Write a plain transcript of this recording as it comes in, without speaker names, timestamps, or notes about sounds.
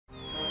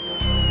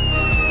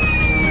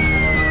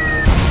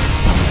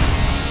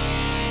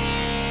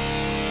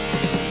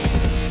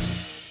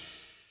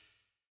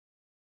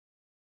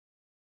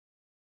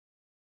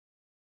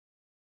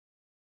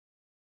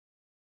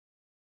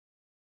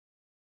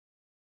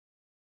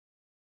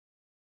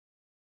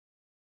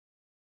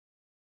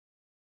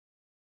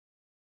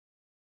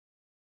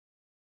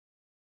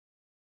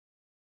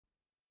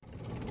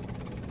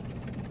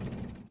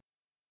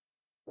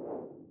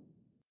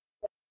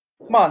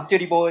Come on,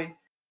 titty boy.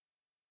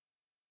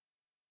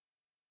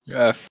 You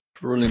have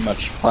really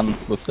much fun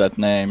with that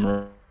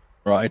name,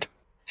 right?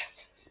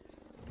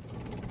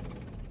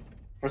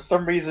 For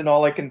some reason,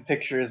 all I can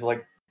picture is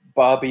like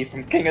Bobby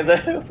from King of the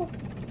Hill.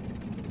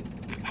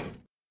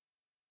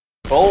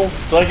 Oh,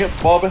 dang it,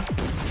 Bobby.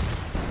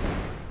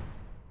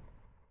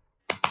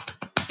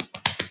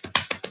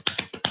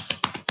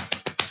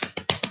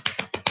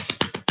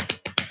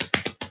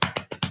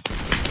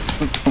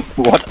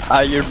 What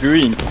are you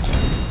doing?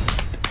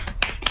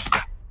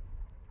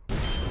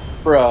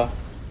 Bruh.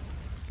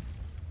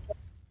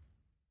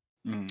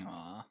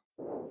 Aww.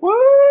 Woo!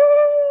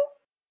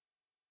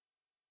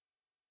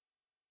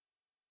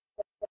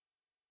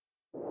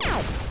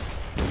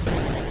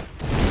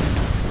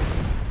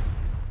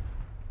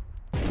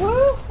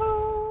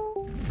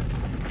 Woohoo!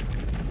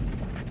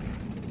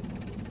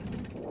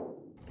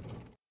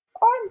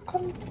 I'm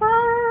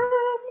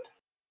confirmed!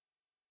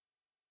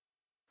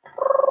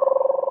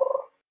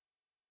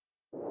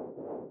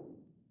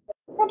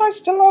 And I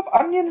still have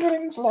onion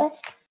rings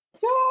left.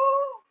 Yeah!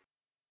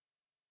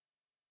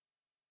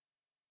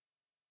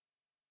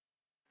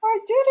 I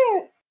did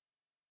it!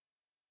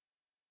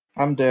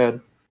 I'm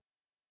dead.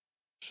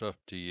 It's up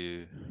to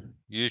you.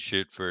 You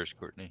shoot first,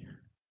 Courtney.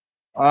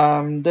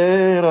 I'm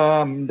dead,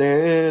 I'm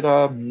dead,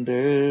 I'm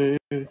dead.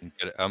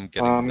 I'm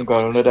getting I'm the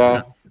gonna bugs.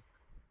 die.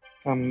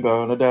 I'm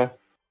gonna die.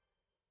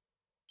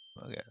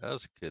 Okay,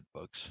 that's good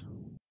bugs.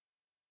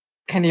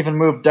 Can't even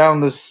move down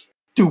this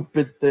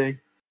stupid thing.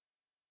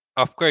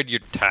 Upgrade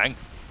your tank,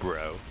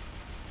 bro.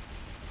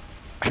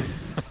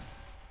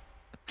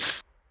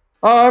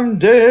 I'm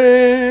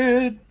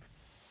dead.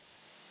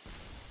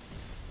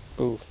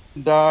 Oof.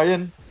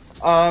 Dying.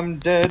 I'm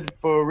dead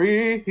for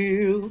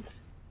real.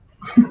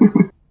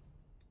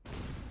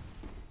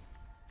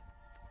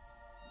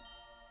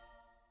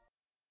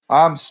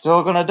 I'm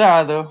still gonna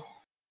die though.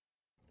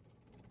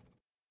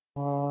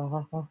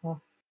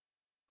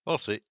 We'll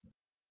see.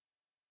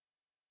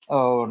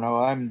 Oh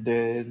no, I'm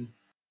dead.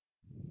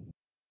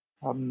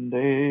 I'm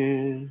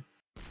dead.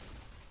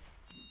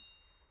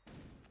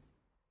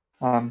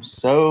 I'm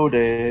so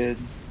dead.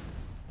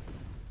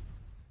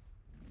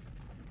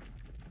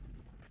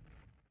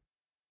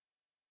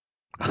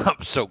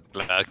 I'm so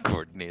glad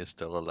Courtney is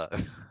still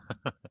alive.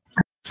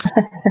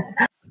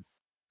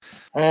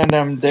 And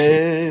I'm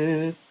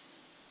dead.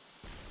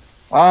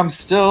 I'm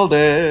still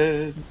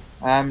dead.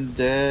 I'm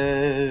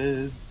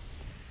dead.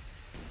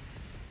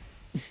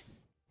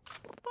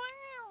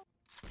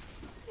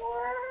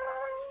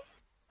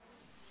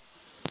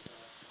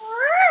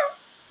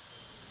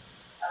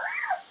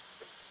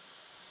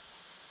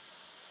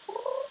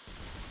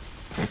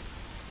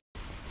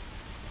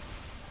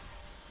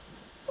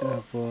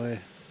 Oh boy.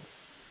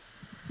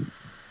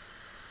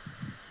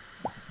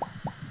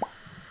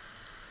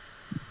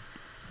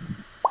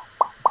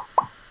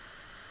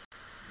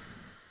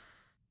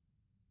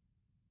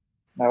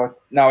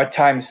 Now a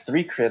times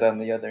 3 crit on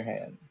the other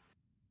hand.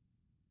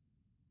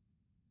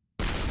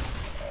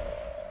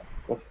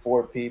 With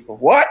 4 people.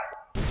 What?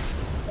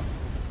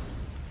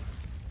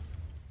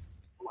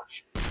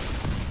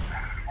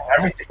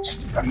 Everything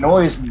just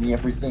annoys me.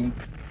 Every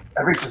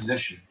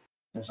position.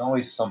 There's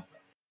always something.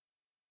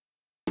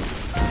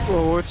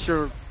 Well, what's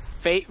your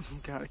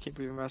God, I can't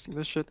believe I'm asking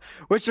this shit.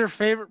 What's your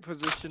favorite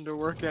position to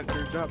work at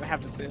your job? I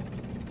have to say it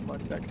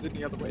like that, because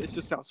any other way, it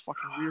just sounds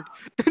fucking weird.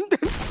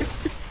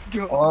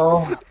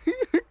 Oh.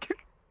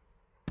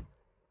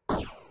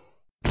 I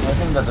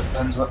think that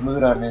depends what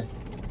mood I'm in.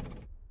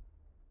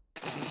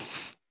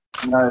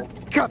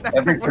 God,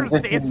 that's the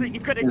worst answer you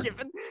could have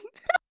given.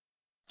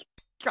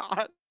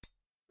 God.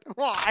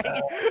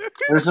 Why?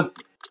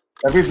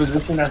 Every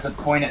position has a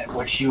point at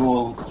which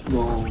you'll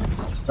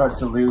start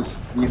to lose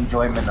the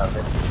enjoyment of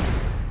it.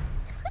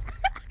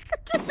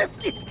 It just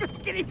keeps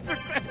getting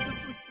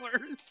progressively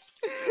worse.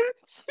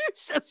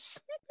 Jesus.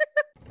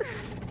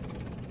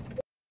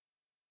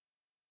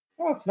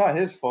 Well, it's not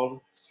his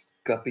fault. It's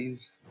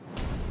Guppy's.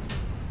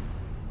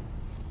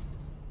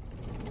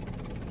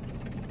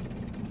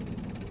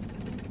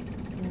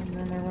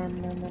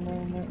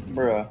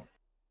 Bruh.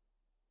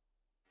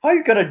 How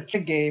you got a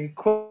game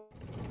quit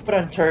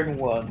on turn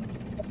 1?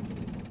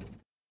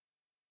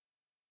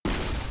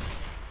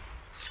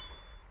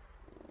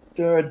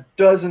 There are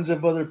dozens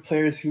of other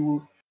players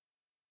who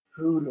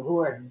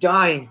are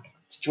dying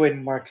to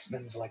join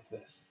marksmans like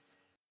this.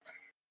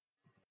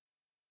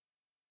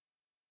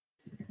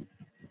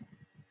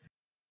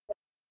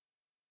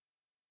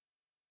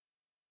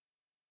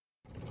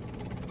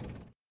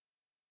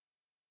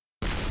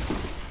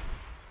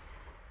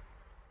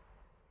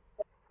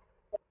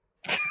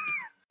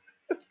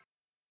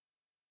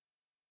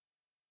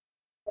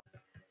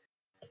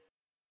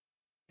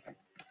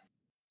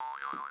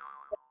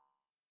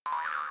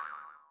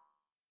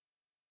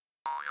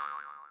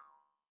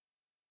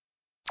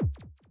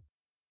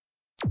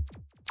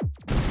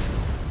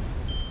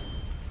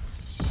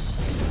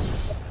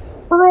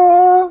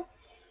 Bro!